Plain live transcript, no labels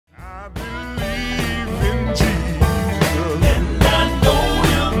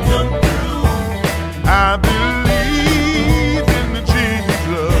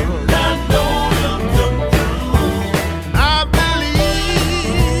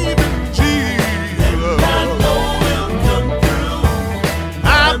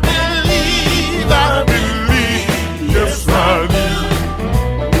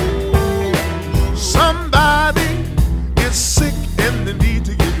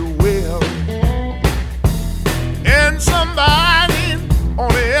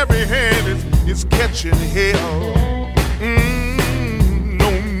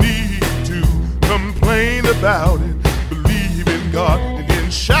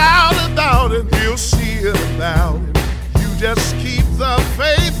about it. You just keep the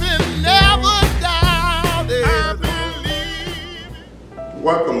faith and never doubt it. I believe it.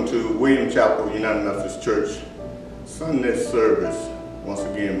 Welcome to William Chapel United Methodist Church Sunday service. Once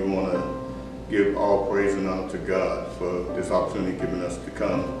again, we want to give all praise and honor to God for this opportunity given us to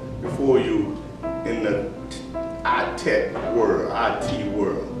come before you in the IT world.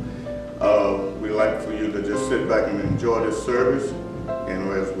 We'd like for you to just sit back and enjoy this service, and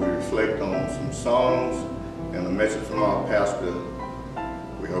as we reflect on some songs and a message from our pastor,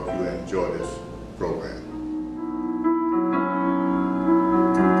 we hope you enjoy this program.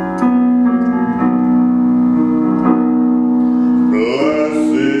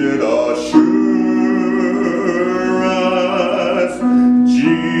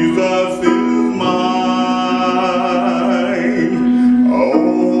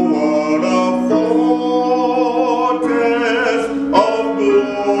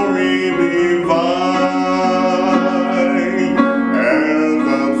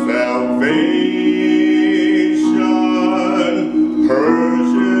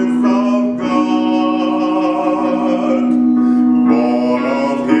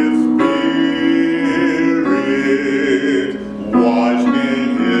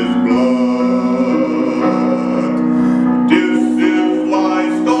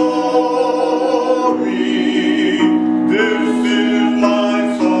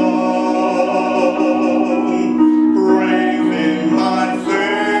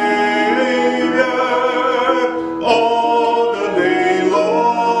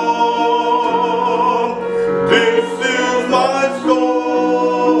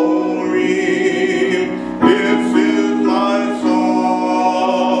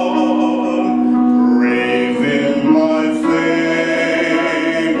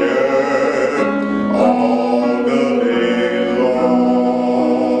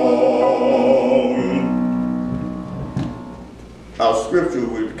 Our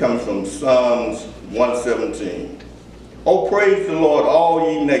scripture comes from Psalms 117. Oh, praise the Lord,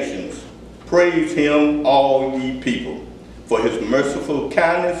 all ye nations. Praise him, all ye people. For his merciful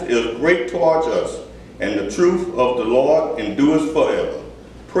kindness is great towards us, and the truth of the Lord endures forever.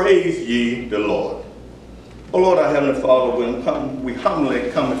 Praise ye the Lord. Oh Lord, our Heavenly Father, we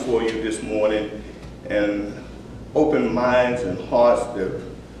humbly come before you this morning and open minds and hearts that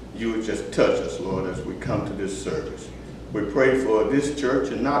you would just touch us, Lord, as we come to this service. We pray for this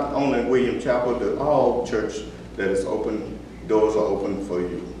church, and not only William Chapel, but all church that is open, doors are open for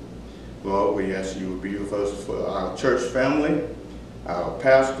you. Lord, we ask you to be with us for our church family, our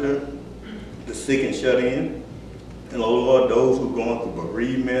pastor, the sick and shut in, and oh Lord, those who are going through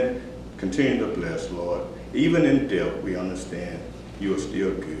bereavement, continue to bless, Lord. Even in death, we understand you are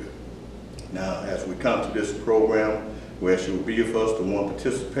still good. Now, as we come to this program, we ask you to be with us, the one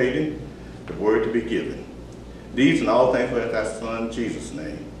participating, the word to be given. These and all things for thy Son, Jesus'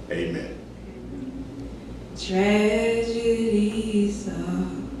 name. Amen. Tragedies are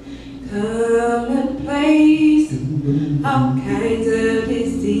commonplace. All kinds of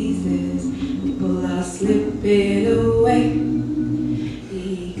diseases. People are slipping away.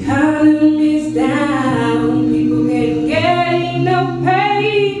 The economy's down. People can't get enough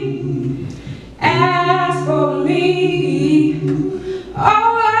pay. As for me,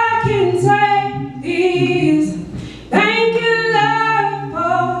 all I can say is thank you, Lord,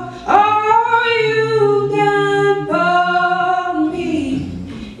 for all you've done for me.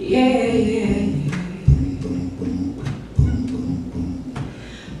 Yeah.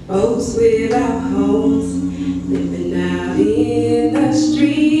 Folks without homes, living out in the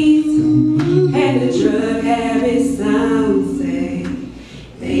streets, and the drug habits, some say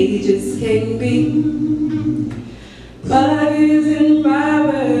they just can't be. Buggers and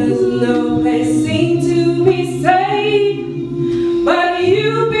robbers, no place seem to be safe. But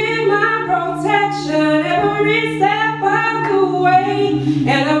you've been my protection every step of the way.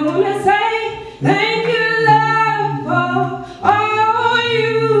 And I want to say thank you, Lord, for all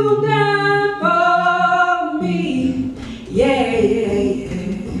you've done for me. Yeah, yeah, yeah.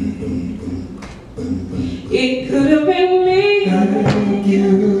 It could have been me. Thank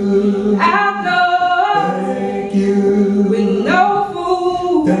you. Outdoors. Thank you. With no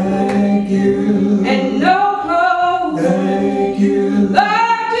food. Thank you. And no clothes. Thank you.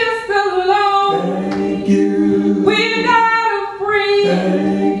 Lord, just alone. Thank you. Without a friend.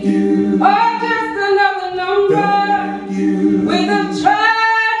 Thank you. Or just another number. Thank you. With a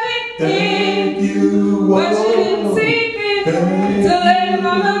tragic Thank end. you. But you didn't see fit to let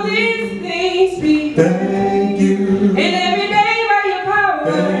none of these things be. Thank you. And every day by your power,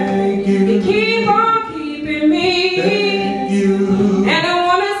 Thank you. you keep on keeping me. Thank you. And I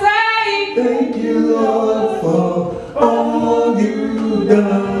want to say Thank you, Lord.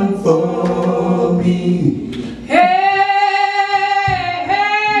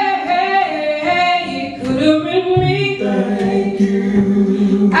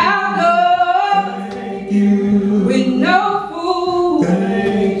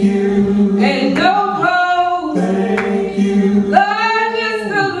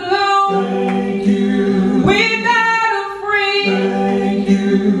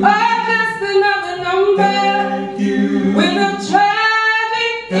 you. Oh, just another number Thank you. with a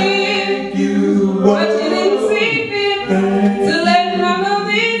tragic end. Thank you. But you didn't see fit to let none of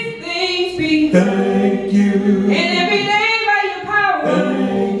these things be. Thank you. And every day by your power,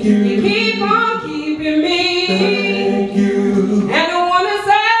 Thank you. you keep on keeping me. Thank you. And I want to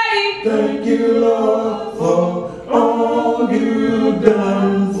say, Thank you, Lord, for all you've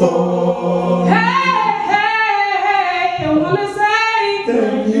done for. hey, hey, I want to say,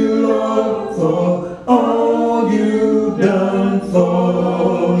 Thank you, Lord, for all you've done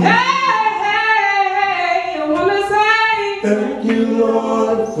for. hey, hey, I want to say, Thank you,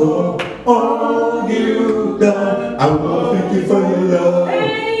 Lord, for all you've done. I want to thank you for your love.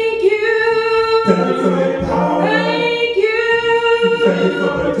 thank you. Thank you for your power. Thank you. Thank you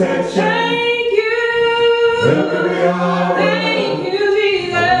for protection. Thank you. Every hour. Thank you,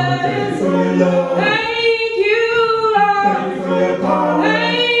 Jesus. Thank you for your love. Thank you, Lord. Thank you for your power.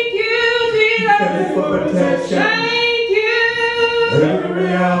 Thank you, Jesus. Thank you for protection. Thank you. Every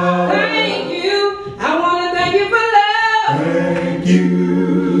hour. Thank you. I want to thank you for love. Thank you.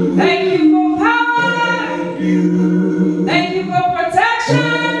 Thank you for power. Thank you. Thank you for protection.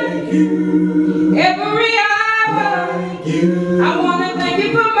 Thank you. Every hour. Thank you. I want to thank you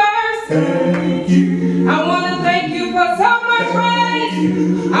for mercy. Thank you. I want to thank you for so much grace.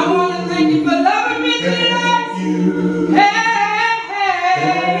 I want to thank you for loving me Thank today. you. Hey,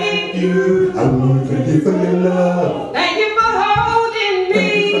 Thank you. I want to thank you for your love. thank you for holding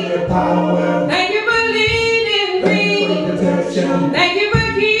Thank you for me. your power. Thank you for leading Thank you for me. your protection. Thank you for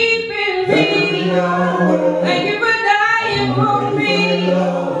keeping Every me. hour. Thank you for dying for Thank you for me. your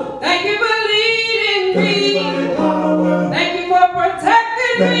love. Thank you for leading Thank you for me. your power. Thank you for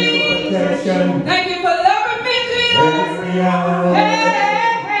protecting Thank you for me. protection. Thank you for loving me, Jesus. Every hour. Hey,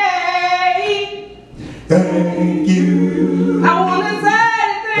 Thank you. I want to say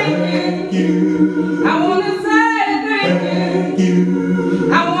thank Thank you. you. I want to say thank Thank you. you.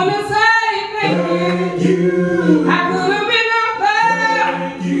 I want to say thank Thank you. you. I could have been up there,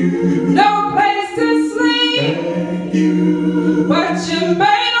 Thank you. no place to sleep, Thank you. but you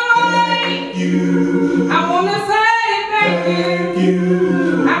made a way. Thank you. I want to say thank Thank you. you.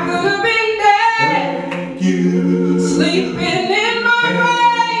 I could have been dead, Thank you. sleeping in my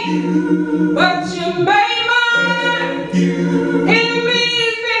grave, but you made mine. Thank you.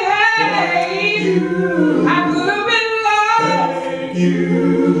 Enemies behave. I could have been lost Thank you.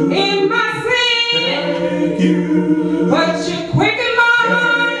 in my sin, Thank you. but you quickened my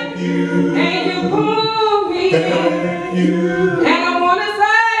heart Thank you. and you pulled me in. Thank you. And I want to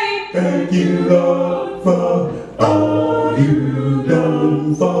say, Thank you, Lord, for all you've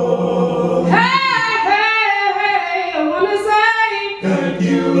done for. hey, hey, hey, I want to say, Thank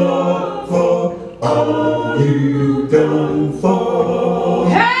you, Lord, for all you've done for.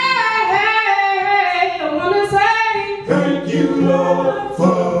 hey, hey, hey, I want to say, Thank you, Lord,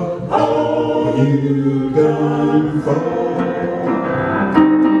 for all you've done for.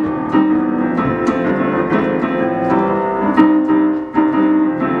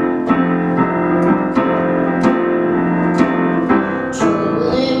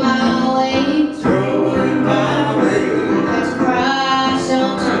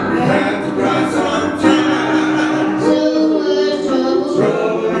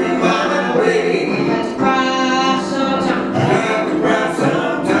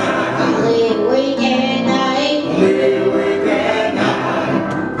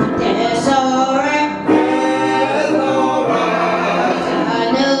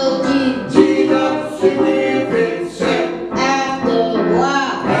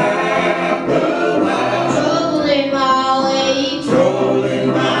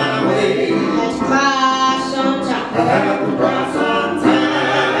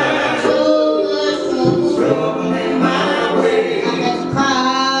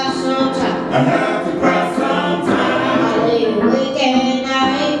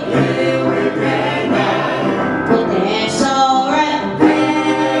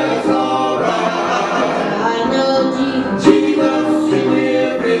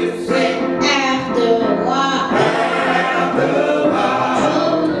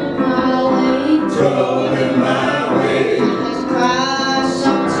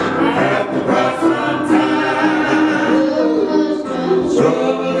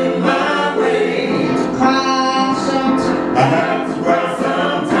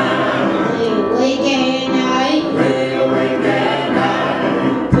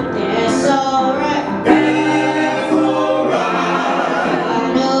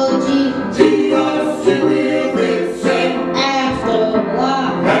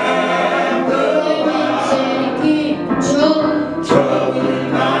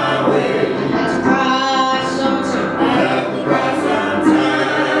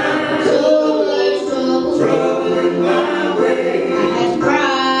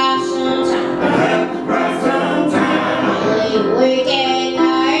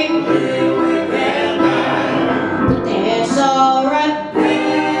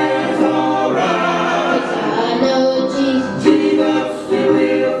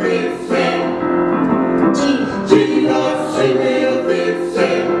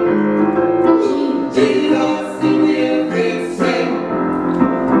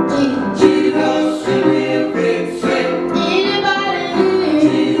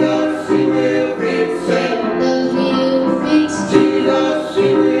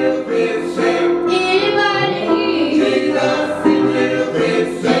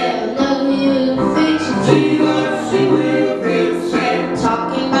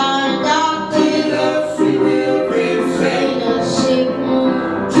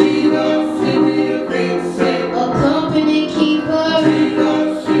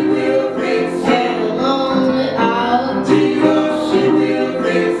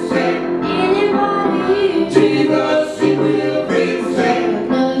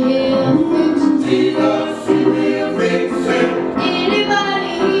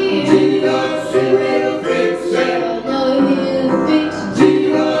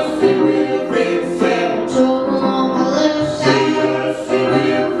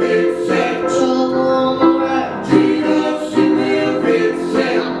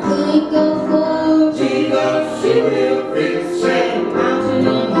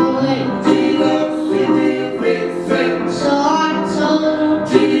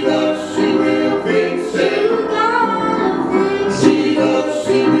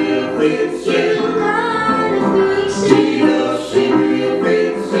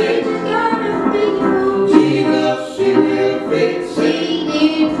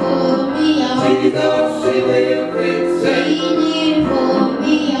 Jesus, He will fix it. He did it for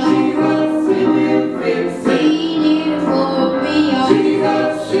me, Jesus, He will fix it. He did it for me,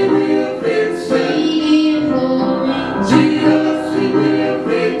 Jesus, He will fix it. He did it for me. Jesus, He will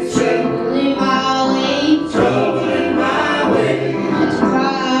fix it. Trouble in my way, Trouble in my way. had to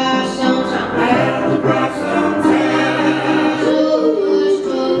cry sometimes. I have to cry sometimes.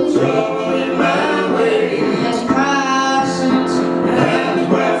 Trouble in my way. Had to cry sometimes. I have to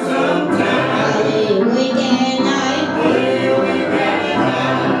cry sometimes. I lay awake at night, I lay awake at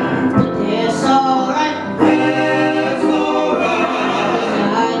night. but that's alright. That's alright.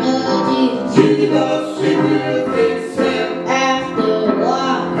 I know Jesus. Jesus, He will fix it. After a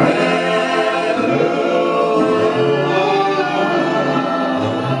while,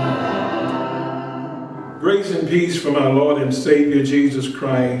 Grace and peace from our Lord and Savior Jesus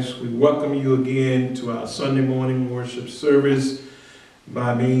Christ. We welcome you again to our Sunday morning worship service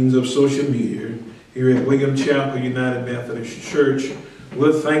by means of social media here at William Chapel United Methodist Church.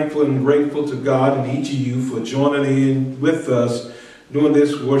 We're thankful and grateful to God and each of you for joining in with us during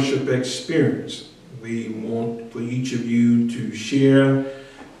this worship experience. We want for each of you to share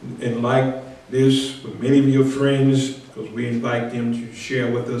and like this with many of your friends, because we invite them to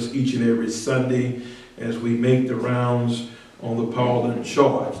share with us each and every Sunday as we make the rounds on the Paul and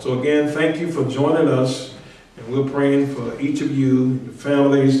Charge. So again, thank you for joining us, and we're praying for each of you, your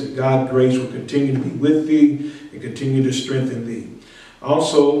families, that God's grace will continue to be with thee and continue to strengthen thee.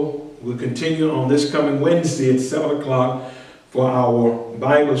 Also, we'll continue on this coming Wednesday at 7 o'clock for our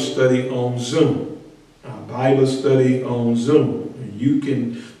Bible study on Zoom. Our Bible study on Zoom.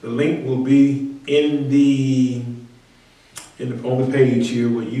 The link will be on the page here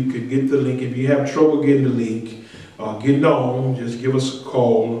where you can get the link. If you have trouble getting the link or getting on, just give us a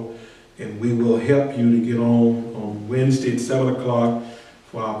call and we will help you to get on Wednesday at 7 o'clock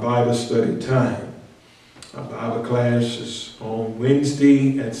for our Bible study time. Our Bible class is on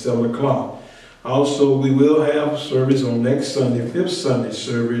Wednesday at 7 o'clock. Also, we will have service on next Sunday, 5th Sunday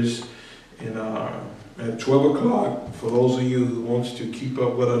service at 12 o'clock. For those of you who wants to keep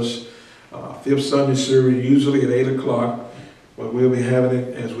up with us, 5th Sunday service usually at 8 o'clock. But we'll be having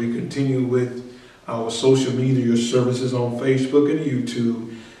it as we continue with our social media services on Facebook and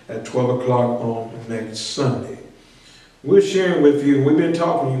YouTube at 12 o'clock on next Sunday. We're sharing with you, we've been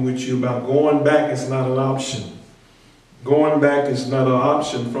talking with you about going back is not an option. Going back is not an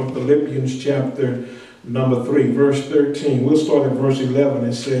option from Philippians chapter number 3, verse 13. We'll start at verse 11.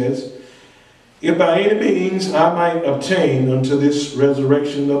 It says, if by any means I might obtain unto this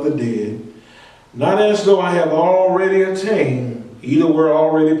resurrection of the dead, not as though I have already attained, either were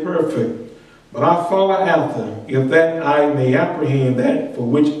already perfect, but I follow after, if that I may apprehend that for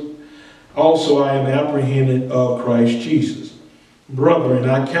which also I am apprehended of Christ Jesus. Brethren,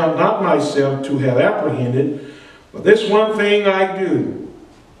 I count not myself to have apprehended, but this one thing I do,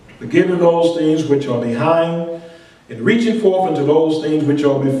 forgetting those things which are behind, and reaching forth unto those things which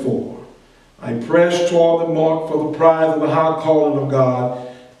are before. I press toward the mark for the prize of the high calling of God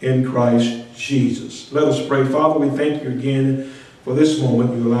in Christ Jesus. Let us pray. Father, we thank you again for this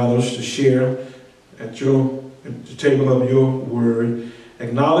moment you allowed us to share at the table of your word,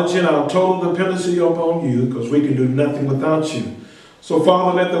 acknowledging our total dependency upon you, because we can do nothing without you. So,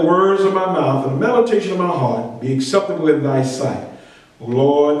 Father, let the words of my mouth and the meditation of my heart be acceptable in thy sight. O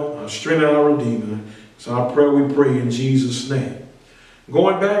Lord, our strength and our Redeemer. So our prayer we pray in Jesus' name.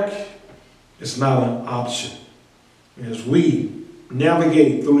 Going back is not an option. As we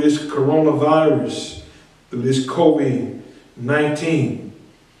navigate through this coronavirus, through this COVID-19,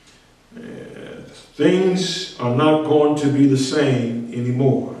 things are not going to be the same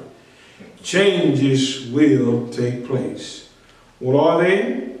anymore. Changes will take place. What are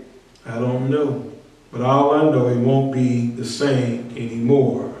they? I don't know. But all I know, it won't be the same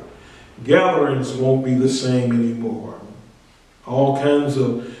anymore. Gatherings won't be the same anymore. All kinds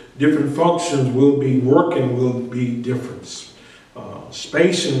of different functions will be different.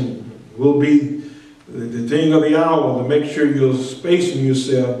 Spacing will be the thing of the hour, to make sure you're spacing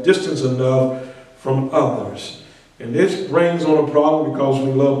yourself distance enough from others. And this brings on a problem because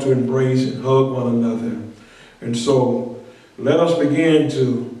we love to embrace and hug one another. And so let us begin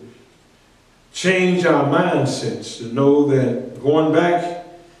to change our mindsets to know that going back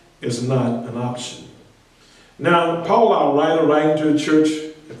is not an option. Now, Paul, our writer, writing to a church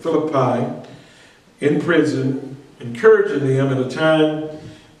at Philippi in prison, encouraging them at a time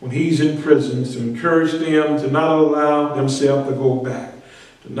when he's in prison, to encourage them to not allow themselves to go back,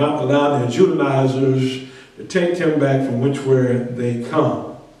 to not allow their Judaizers to take them back from where they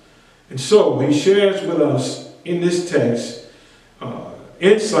come. And so he shares with us in this text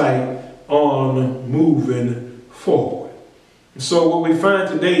insight on moving forward. And so what we find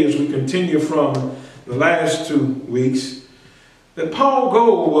today as we continue from the last 2 weeks, that Paul's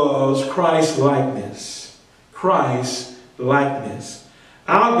goal was Christ-likeness. Christ-likeness.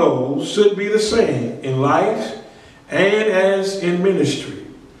 Our goal should be the same in life and as in ministry.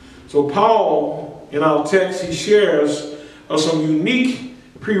 So Paul, in our text, he shares some unique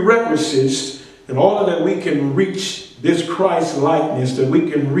prerequisites in order that we can reach this Christ-likeness, that we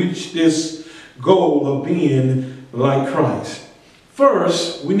can reach this goal of being like Christ.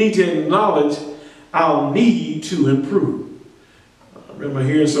 First, we need to acknowledge our need to improve. I remember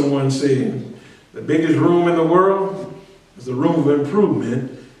hearing someone say, the biggest room in the world is the room of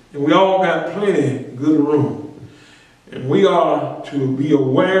improvement, and we all got plenty good room. And we are to be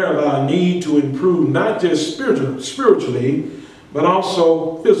aware of our need to improve, not just spiritually, but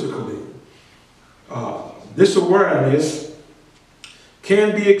also physically. This awareness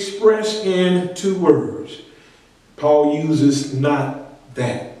can be expressed in 2 words. Paul uses not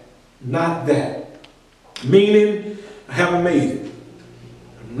that. Not that. Meaning, I haven't made it.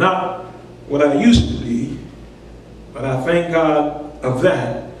 I'm not what I used to be, but I thank God of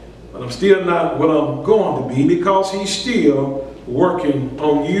that. But I'm still not what I'm going to be, because he's still working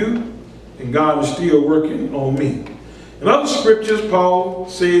on you, and God is still working on me. In other scriptures, Paul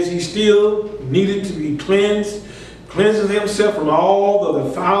says he still needed to be cleansed, cleansing himself from all the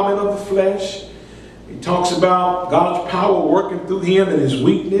defilement of the flesh. He talks about God's power working through him in his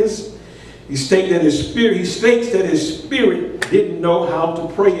weakness. He states that his spirit didn't know how to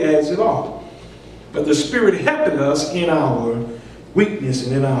pray as it ought. But the Spirit helping us in our weakness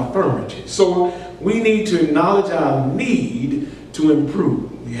and in our infirmity. So we need to acknowledge our need to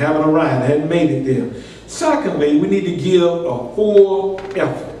improve. We haven't arrived, haven't made it there. Secondly, we need to give a full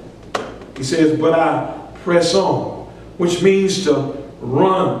effort. He says, but I press on, which means to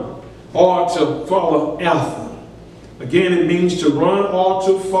run or to follow after. Again, it means to run or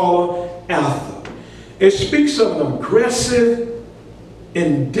to follow after. It speaks of an aggressive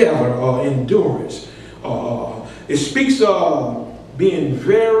endeavor or endurance. It speaks of being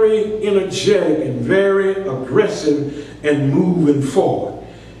very energetic and very aggressive and moving forward.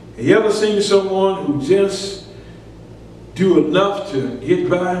 Have you ever seen someone who just do enough to get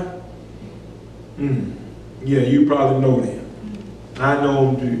by? Yeah, you probably know them. I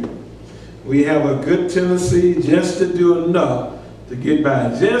know them too. We have a good tendency just to do enough to get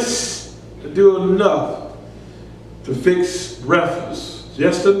by, just to do enough to fix breakfast,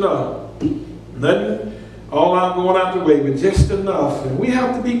 just enough. Nothing all out going out the way, but just enough. And we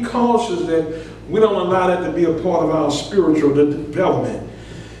have to be cautious that we don't allow that to be a part of our spiritual development.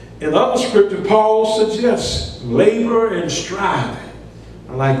 In other scripture, Paul suggests labor and striving.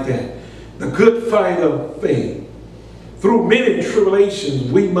 I like that. The good fight of faith. Through many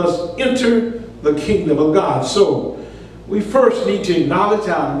tribulations, we must enter the kingdom of God. So, we first need to acknowledge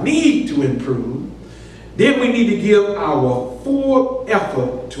our need to improve. Then we need to give our full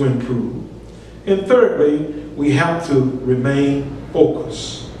effort to improve. And thirdly, we have to remain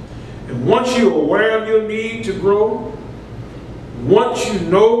focused. And once you're aware of your need to grow, once you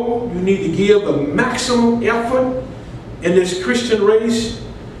know you need to give the maximum effort in this Christian race,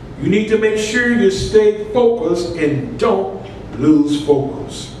 you need to make sure you stay focused and don't lose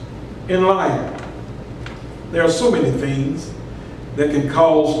focus. In life, there are so many things that can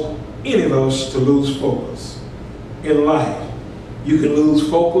cause any of us to lose focus. In life, you can lose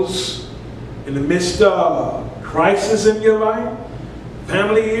focus in the midst of crisis in your life,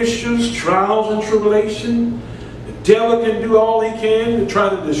 family issues, trials and tribulation. The devil can do all he can to try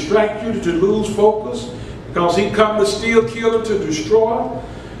to distract you, to lose focus, because he comes to steal, kill, and to destroy.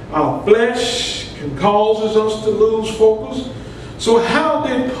 Our flesh can cause us to lose focus. So how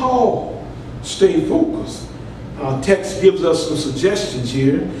did Paul stay focused? Our text gives us some suggestions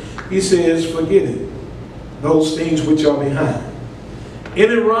here. He says, forget it, those things which are behind.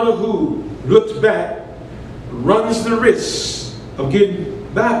 Any runner who looks back runs the risk of getting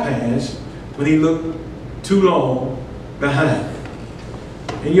bypassed when he looks too long behind.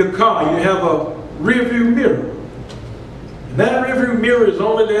 In your car, you have a rearview mirror. And that rearview mirror is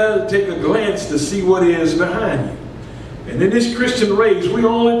only there to take a glance to see what is behind you. And in this Christian race, we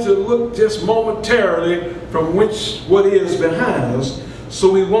only to look just momentarily from what is behind us,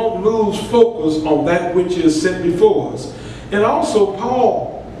 so we won't lose focus on that which is set before us. And also,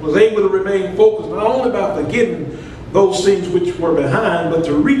 Paul was able to remain focused not only by forgetting those things which were behind, but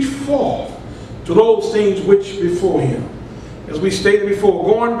to reach forth to those things which before him. As we stated before,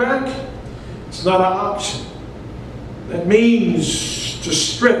 going back, it's not an option. That means to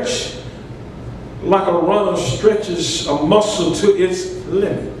stretch like a runner stretches a muscle to its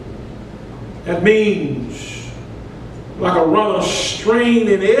limit. That means like a runner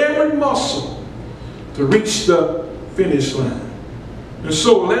straining every muscle to reach the finish line. And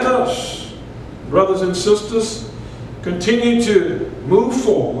so let us, brothers and sisters, continue to move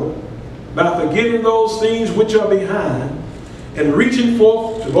forward by forgetting those things which are behind and reaching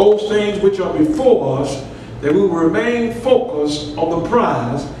forth to those things which are before us, that we will remain focused on the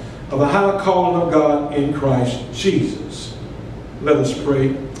prize of the high calling of God in Christ Jesus. Let us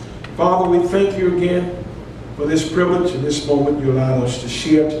pray. Father, we thank you again for this privilege and this moment you allowed us to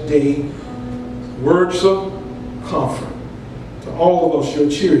share today. Words of comfort to all of us, your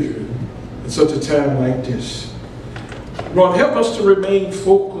children, in such a time like this. Lord, help us to remain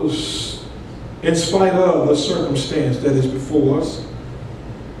focused in spite of the circumstance that is before us.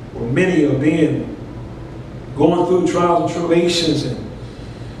 For many are going through trials and tribulations, and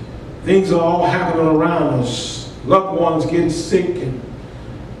things are all happening around us. Loved ones getting sick, and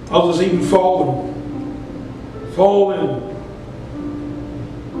others even falling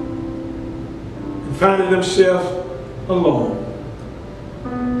and finding themselves alone.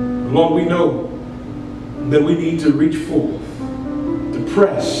 Lord, we know that we need to reach forth, to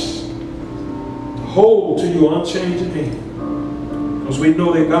press, to hold to your unchanging hand. Because we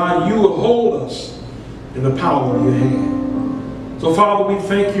know that, God, you will hold us in the power of your hand. So, Father, we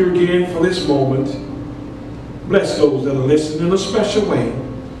thank you again for this moment. Bless those that are listening in a special way.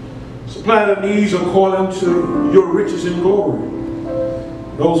 Supply their needs according to your riches and glory.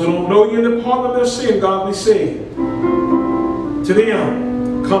 Those who don't know you in the pardon of their sin, God, we say to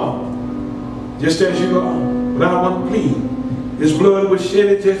them, come, just as you are, without one plea. His blood was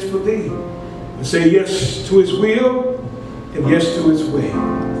shed just for thee. And say yes to his will and yes to his way.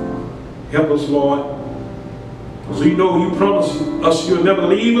 Help us, Lord. So you know you promised us you'll never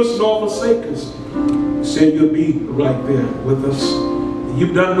leave us nor forsake us. You said you'll be right there with us. And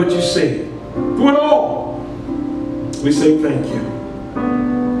you've done what you said. Through it all, we say thank you.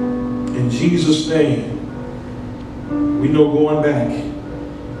 In Jesus' name, we know going back,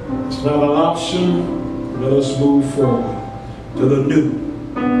 it's not an option. Let us move forward to the new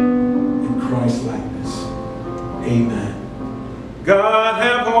in Christ likeness. Amen. God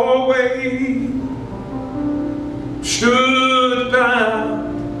have always stood by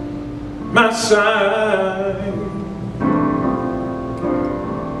my side.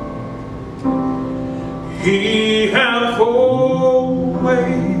 He hath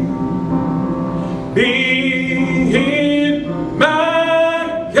always been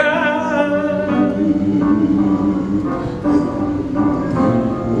my guide.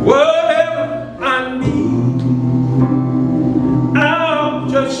 Whatever I need, I'll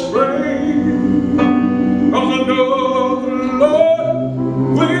just pray. 'Cause I know the Lord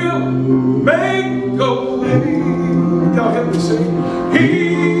will make a way. Y'all help me sing. He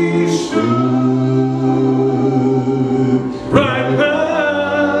stood right by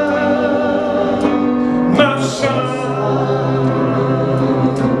my side.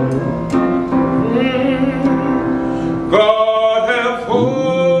 God hath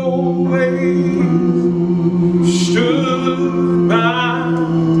always stood by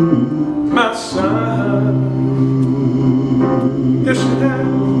my side. Yes, he has.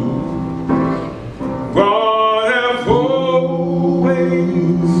 God hath always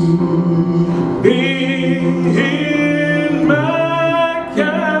been my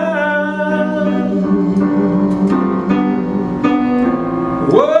guide.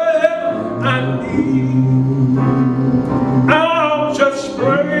 Whatever I need, I'll just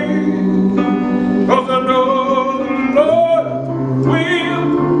pray. 'Cause I know the Lord will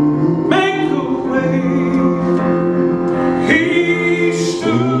make a way. He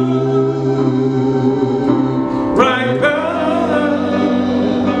stood right by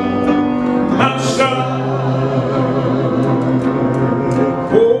my side.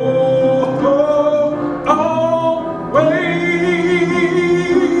 Oh, always,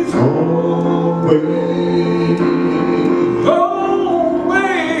 Always.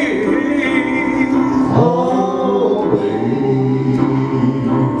 always.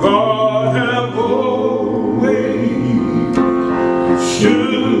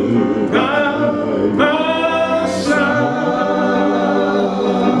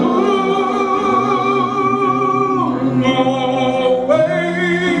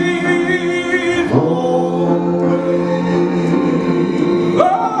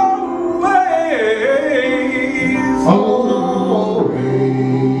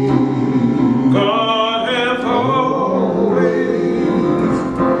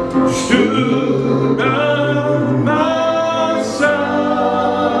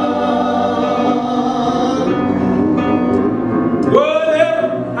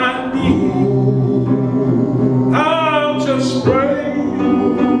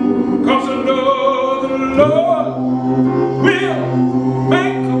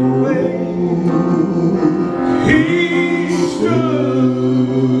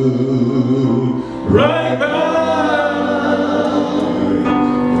 right by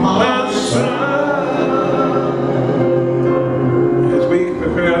my side. As we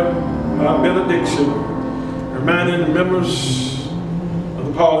prepare our benediction, reminding the members of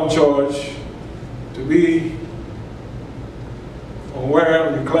the Paul in charge to be aware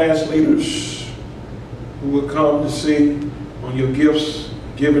of your class leaders who will come to see on your gifts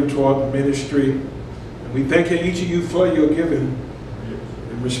given toward the ministry. And we thank each of you for your giving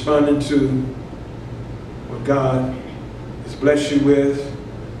and responding to what God has blessed you with,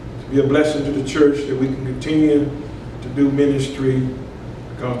 to be a blessing to the church, that we can continue to do ministry,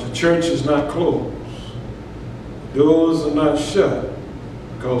 because the church is not closed. The doors are not shut,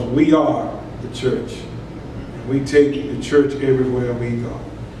 because we are the church. And we take the church everywhere we go.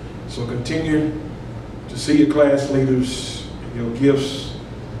 So continue to see your class leaders and your gifts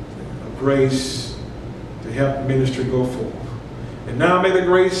of grace to help the ministry go forth. And now may the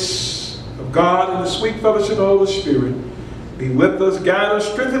grace of God and the sweet fellowship of the Holy Spirit be with us, guide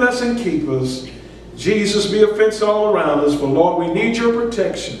us, strengthen us, and keep us. Jesus, be a fence all around us, for Lord, we need your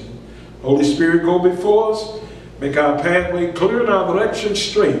protection. Holy Spirit, go before us. Make our pathway clear and our direction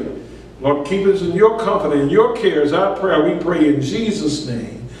straight. Lord, keep us in your comfort and your care is our prayer. We pray in Jesus'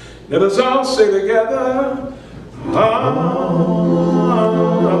 name. Let us all say together, Amen.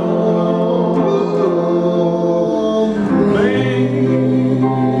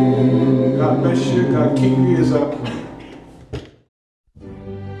 God bless you. God keep you as our prayer.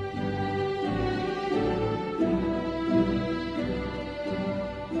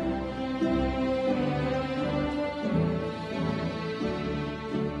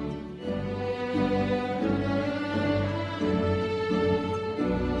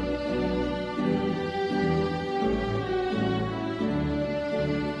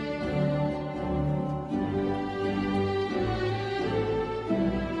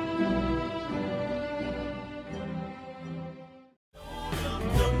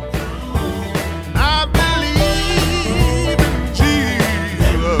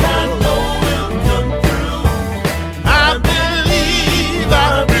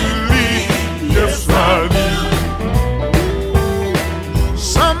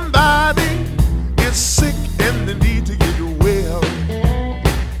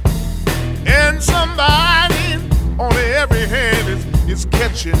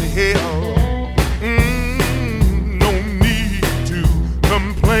 Catching hell. No need to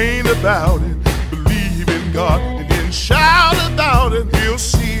complain about it. Believe in God and then shout about it. He'll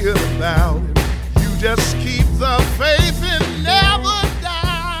see it about it. You just keep the faith.